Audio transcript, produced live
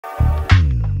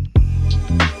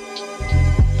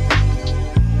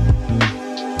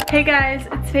Hey guys,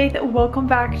 it's Faith. Welcome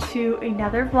back to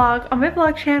another vlog on my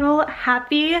vlog channel.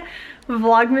 Happy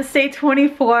Vlogmas Day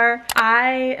 24.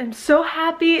 I am so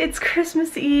happy it's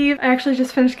Christmas Eve. I actually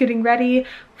just finished getting ready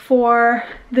for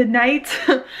the night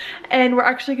and we're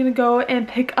actually gonna go and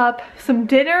pick up some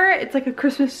dinner. It's like a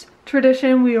Christmas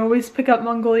tradition. We always pick up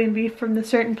Mongolian beef from this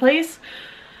certain place.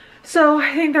 So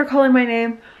I think they're calling my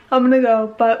name. I'm gonna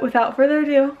go, but without further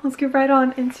ado, let's get right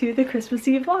on into the Christmas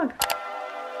Eve vlog.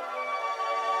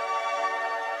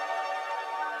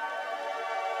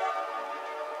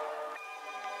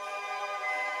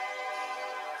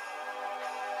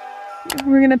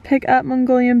 We're gonna pick up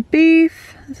Mongolian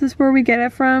beef. This is where we get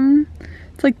it from.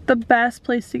 It's like the best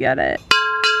place to get it.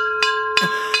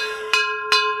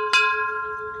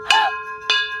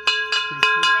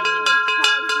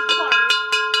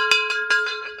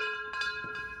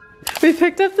 We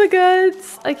picked up the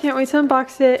goods. I can't wait to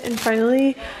unbox it and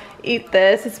finally eat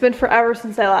this. It's been forever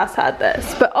since I last had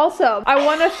this. But also, I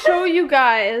want to show you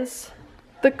guys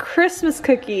the Christmas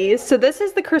cookies. So this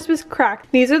is the Christmas crack.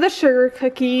 These are the sugar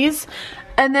cookies.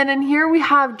 And then in here we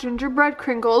have gingerbread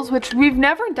crinkles, which we've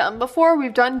never done before.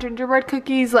 We've done gingerbread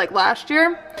cookies like last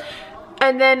year.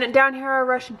 And then down here are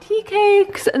Russian tea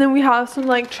cakes. And then we have some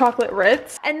like chocolate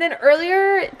Ritz. And then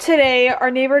earlier today,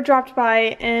 our neighbor dropped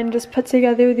by and just put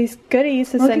together these goodies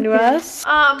to send to us.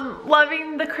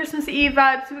 Loving the Christmas Eve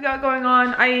vibes we got going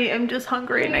on. I am just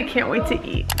hungry and I can't wait to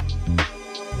eat.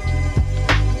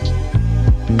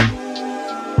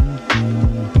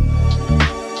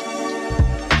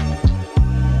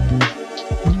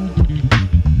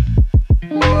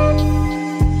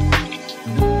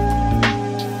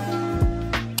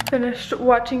 Finished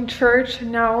watching church.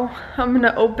 Now I'm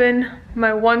gonna open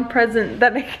my one present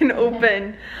that I can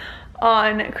open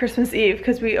on Christmas Eve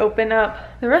because we open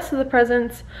up the rest of the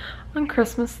presents on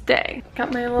Christmas Day.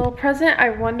 Got my little present.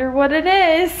 I wonder what it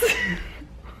is.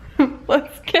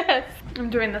 Let's guess. I'm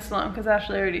doing this alone because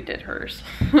Ashley already did hers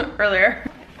earlier.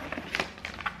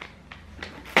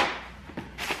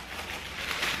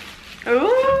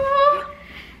 Ooh,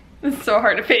 it's so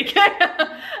hard to fake.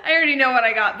 I already know what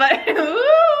I got, but ooh,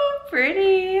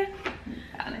 pretty.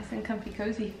 Yeah, nice and comfy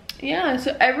cozy. Yeah,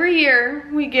 so every year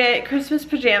we get Christmas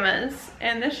pajamas,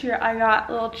 and this year I got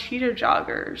little cheetah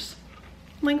joggers.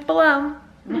 Link below.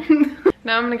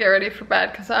 Now I'm gonna get ready for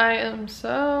bed because I am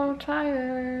so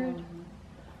tired.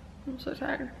 I'm so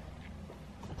tired.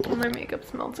 And my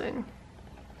makeup's melting.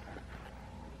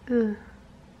 Ugh.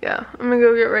 Yeah, I'm gonna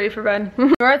go get ready for bed.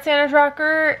 Red Santa's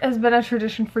rocker has been a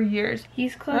tradition for years.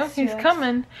 He's close. Oh, he's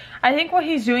coming. I think what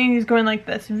he's doing, he's going like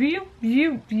this. View,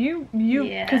 view, view, view.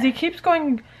 Because he keeps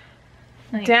going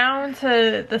like down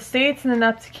to the States and then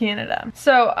up to Canada.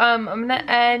 So I'm gonna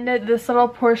end this little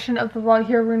portion of the vlog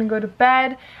here. We're gonna go to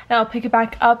bed and I'll pick it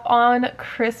back up on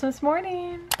Christmas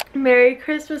morning. Merry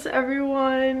Christmas,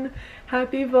 everyone.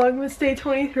 Happy Vlogmas Day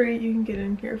 23. You can get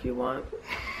in here if you want.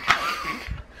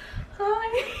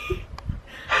 Hi.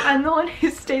 I'm the one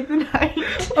who stayed the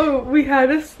night. Oh, we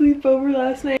had a sleepover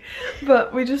last night,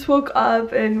 but we just woke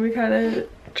up and we kind of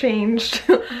changed.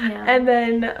 Yeah. And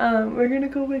then we're gonna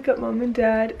go wake up mom and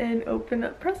dad and open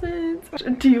up presents.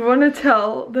 Do you want to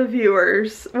tell the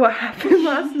viewers what happened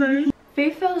last night?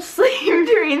 Faith fell asleep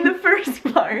during the first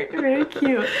part. Very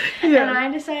cute. Yeah. And I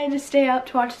decided to stay up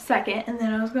to watch the second, and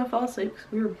then I was gonna fall asleep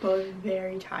because we were both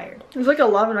very tired. It was like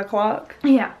 11 o'clock.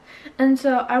 Yeah. And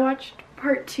so I watched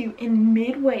part 2, and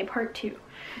midway part 2,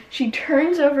 she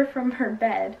turns over from her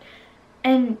bed,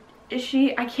 and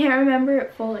I can't remember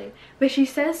it fully, but she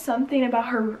says something about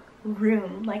her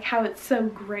room, like how it's so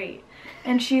great.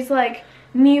 And she's like,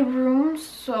 "Me room's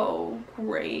so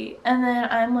great." And then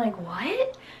I'm like,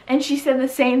 "What?" And she said the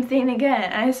same thing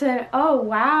again. I said, "Oh,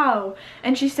 wow."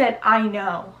 And she said, "I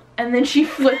know." And then she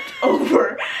flipped over.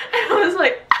 And I was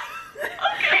like,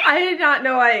 okay. I did not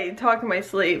know I talk in my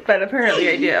sleep, but apparently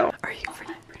I do. Are you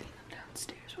ready to bring them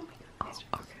downstairs when we go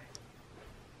downstairs?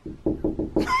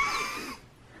 Okay.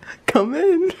 Come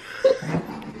in.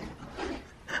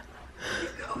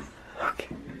 Okay.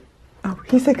 Oh,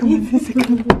 he said come in. He said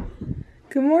come in.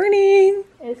 Good morning.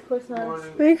 It's Christmas.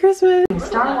 Merry Christmas.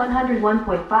 Star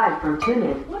 101.5 from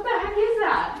TuneIn. What the heck is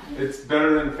that? It's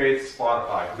better than Faith's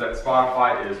Spotify, because that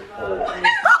Spotify is old.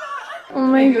 Oh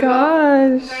my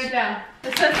gosh. Write it down.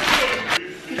 It says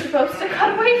you're supposed to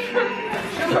cut away from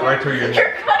Right to your...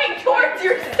 You're cutting towards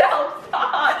yourself.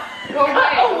 Stop.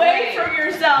 Cut away from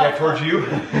yourself. Yeah, towards you.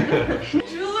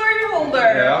 Jewelry holder.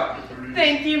 Yeah.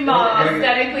 Thank you, Mom.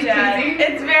 Aesthetically pleasing.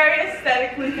 It's very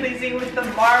aesthetically pleasing with the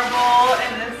marble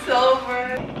and the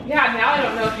silver. Yeah, now I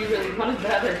don't know if you really wanted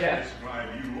the other gift.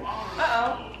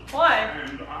 Uh-oh. Why?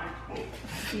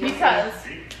 Because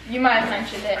You might have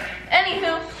mentioned it.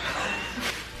 Anywho.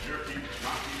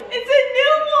 It's a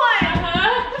new one!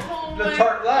 The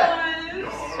tartlet.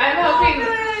 I'm hoping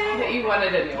that you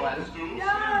wanted a new one.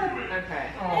 Yeah.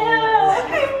 Okay. Yeah,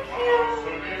 thank you.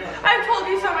 I've told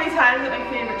you so many times that my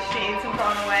favorite shades have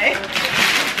gone away.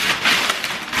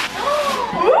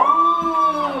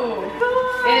 Ooh.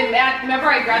 And remember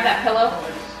I grabbed that pillow?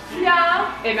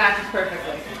 Yeah. It matches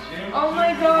perfectly. Oh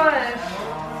my gosh.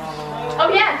 Oh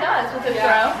yeah, it does with the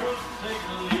throw.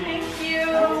 Thank you.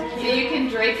 So you can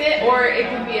drape it or it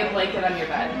can be a blanket on your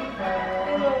bed.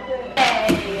 I love it.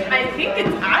 I think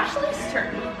it's Ashley's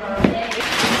turn.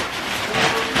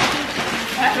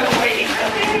 I've been waiting.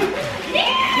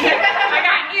 I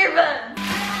got earbuds.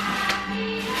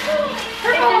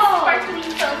 Purple. It's sparkly,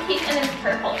 so pink, and it's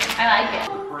purple. I like it.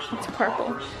 It's purple.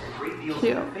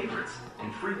 Cute.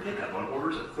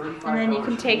 And then you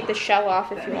can take the shell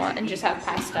off if you want and just have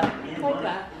pastel. Like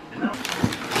that.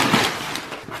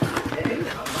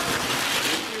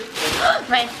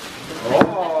 Mine.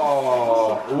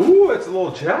 Oh, ooh, it's a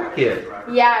little jacket.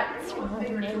 Yeah. It's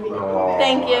Oh.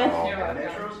 Thank you.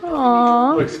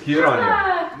 Aww. Looks cute on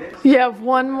You have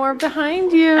one more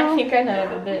behind you. I think I know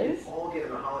what it is. All get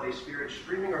in the holiday spirit,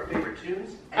 streaming our favorite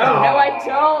tunes. Oh, no, I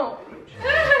don't.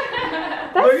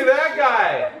 you. Look at that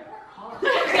guy.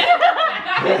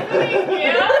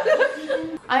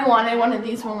 I wanted one of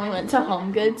these when we went to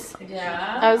Home Goods.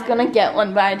 Yeah. I was gonna get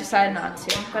one, but I decided not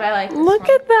to. But I like this Look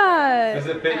one. at that. Does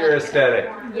it fit your aesthetic?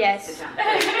 Yes.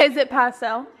 Is it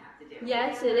pastel?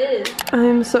 Yes, it is.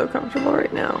 I'm so comfortable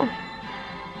right now.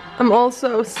 I'm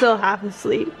also still half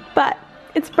asleep, but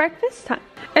it's breakfast time.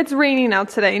 It's raining out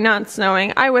today, not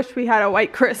snowing. I wish we had a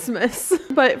white Christmas.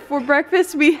 But for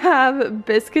breakfast, we have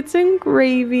biscuits and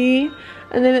gravy.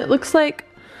 And then it looks like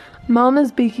Mom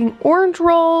is baking orange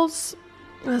rolls.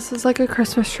 This is like a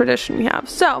Christmas tradition we have.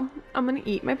 So I'm gonna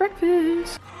eat my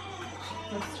breakfast.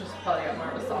 Let's just probably got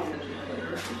more of a sausage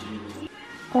flavor.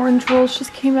 Orange rolls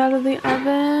just came out of the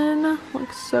oven.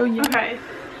 Looks so yummy. Okay,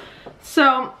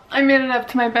 so I made it up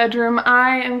to my bedroom.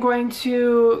 I am going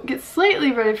to get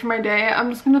slightly ready for my day.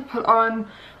 I'm just gonna put on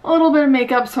a little bit of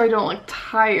makeup so I don't look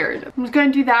tired. I'm just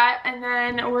gonna do that, and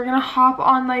then we're gonna hop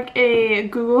on like a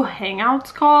Google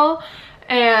Hangouts call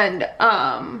and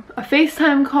a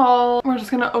FaceTime call. We're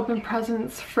just gonna open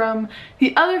presents from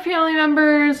the other family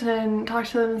members and talk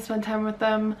to them and spend time with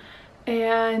them.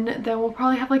 And then we'll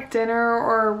probably have like dinner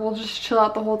or we'll just chill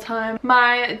out the whole time.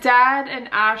 My dad and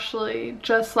Ashley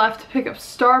just left to pick up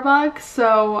Starbucks,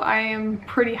 so I am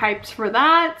pretty hyped for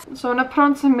that. So I'm gonna put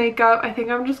on some makeup. I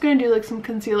think I'm just gonna do like some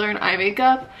concealer and eye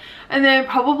makeup, and then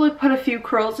probably put a few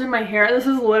curls in my hair. This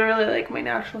is literally like my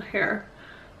natural hair,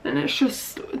 and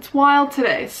it's wild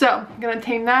today. So I'm gonna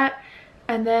tame that,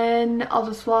 and then I'll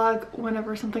just vlog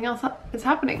whenever something else is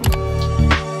happening.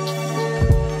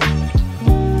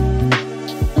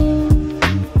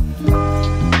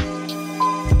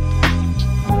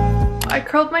 I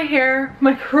curled my hair.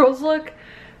 My curls look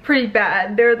pretty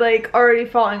bad. They're like already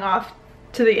falling off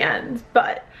to the end,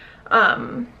 but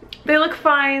they look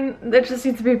fine. It just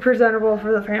needs to be presentable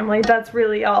for the family. That's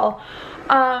really all.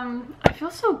 I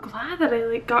feel so glad that I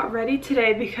like got ready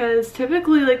today, because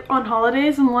typically like on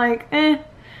holidays I'm like, I'm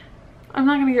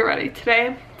not gonna get ready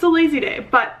today. It's a lazy day,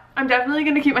 but I'm definitely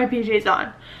gonna keep my PJs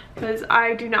on because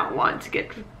I do not want to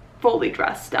get fully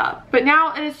dressed up. But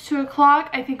now it is 2 o'clock.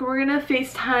 I think we're gonna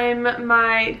FaceTime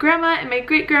my grandma and my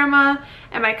great grandma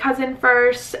and my cousin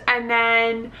first, and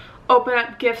then open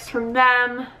up gifts from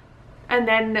them. And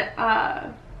then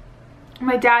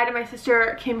my dad and my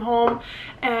sister came home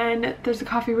and there's a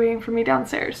coffee waiting for me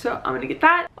downstairs, so I'm gonna get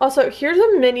that. Also, here's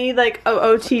a mini like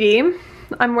OOTD.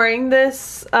 I'm wearing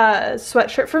this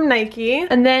sweatshirt from Nike,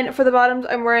 and then for the bottoms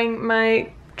I'm wearing my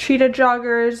cheetah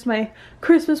joggers, my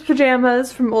Christmas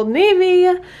pajamas from Old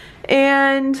Navy,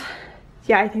 and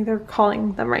yeah, I think they're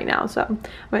calling them right now, so I'm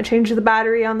gonna change the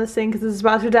battery on this thing because it's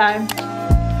about to die.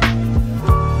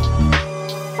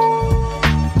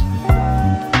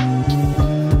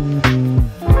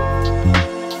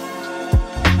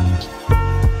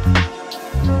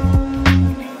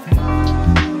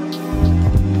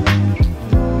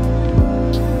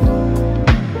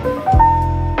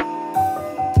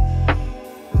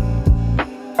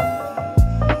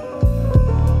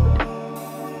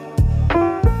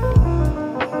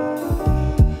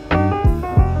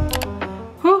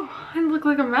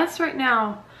 Right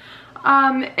now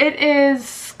it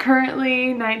is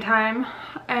currently nighttime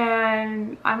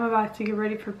and I'm about to get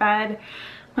ready for bed.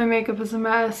 My makeup is a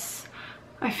mess.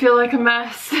 I feel like a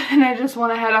mess and I just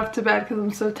want to head off to bed because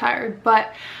I'm so tired.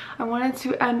 But I wanted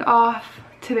to end off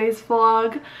today's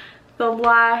vlog, the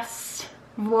last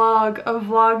vlog of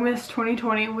Vlogmas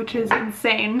 2020, which is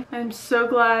insane. I'm so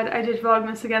glad I did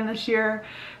Vlogmas again this year.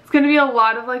 It's gonna be a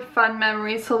lot of like fun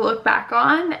memories to look back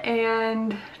on,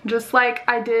 and just like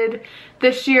I did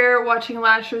this year watching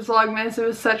last year's Vlogmas, it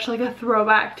was such like a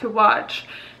throwback to watch.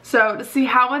 So to see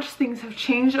how much things have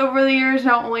changed over the years,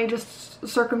 not only just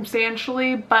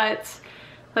circumstantially, but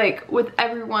like with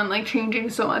everyone like changing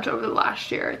so much over the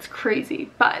last year, it's crazy.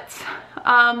 But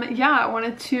yeah, I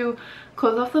wanted to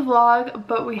close off the vlog,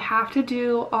 but we have to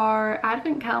do our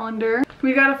advent calendar.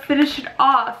 We gotta finish it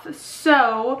off.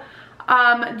 So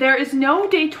there is no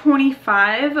day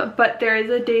 25, but there is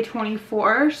a day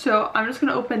 24. So I'm just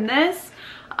gonna open this.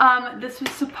 This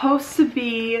was supposed to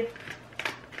be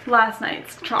last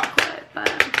night's chocolate,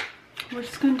 but we're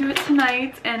just gonna do it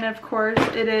tonight. And of course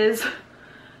it is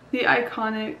the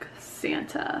iconic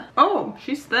Santa. Oh,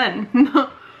 she's thin.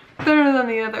 Thinner than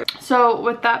the other. So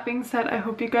with that being said, I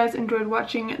hope you guys enjoyed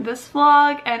watching this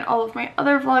vlog and all of my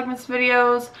other Vlogmas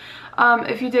videos.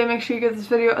 If you did, make sure you give this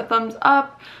video a thumbs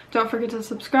up. Don't forget to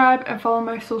subscribe and follow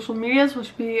my social medias,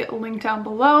 which will be linked down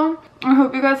below. I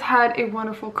hope you guys had a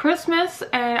wonderful Christmas,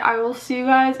 and I will see you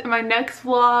guys in my next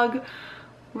vlog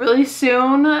really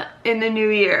soon in the new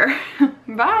year.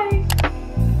 Bye!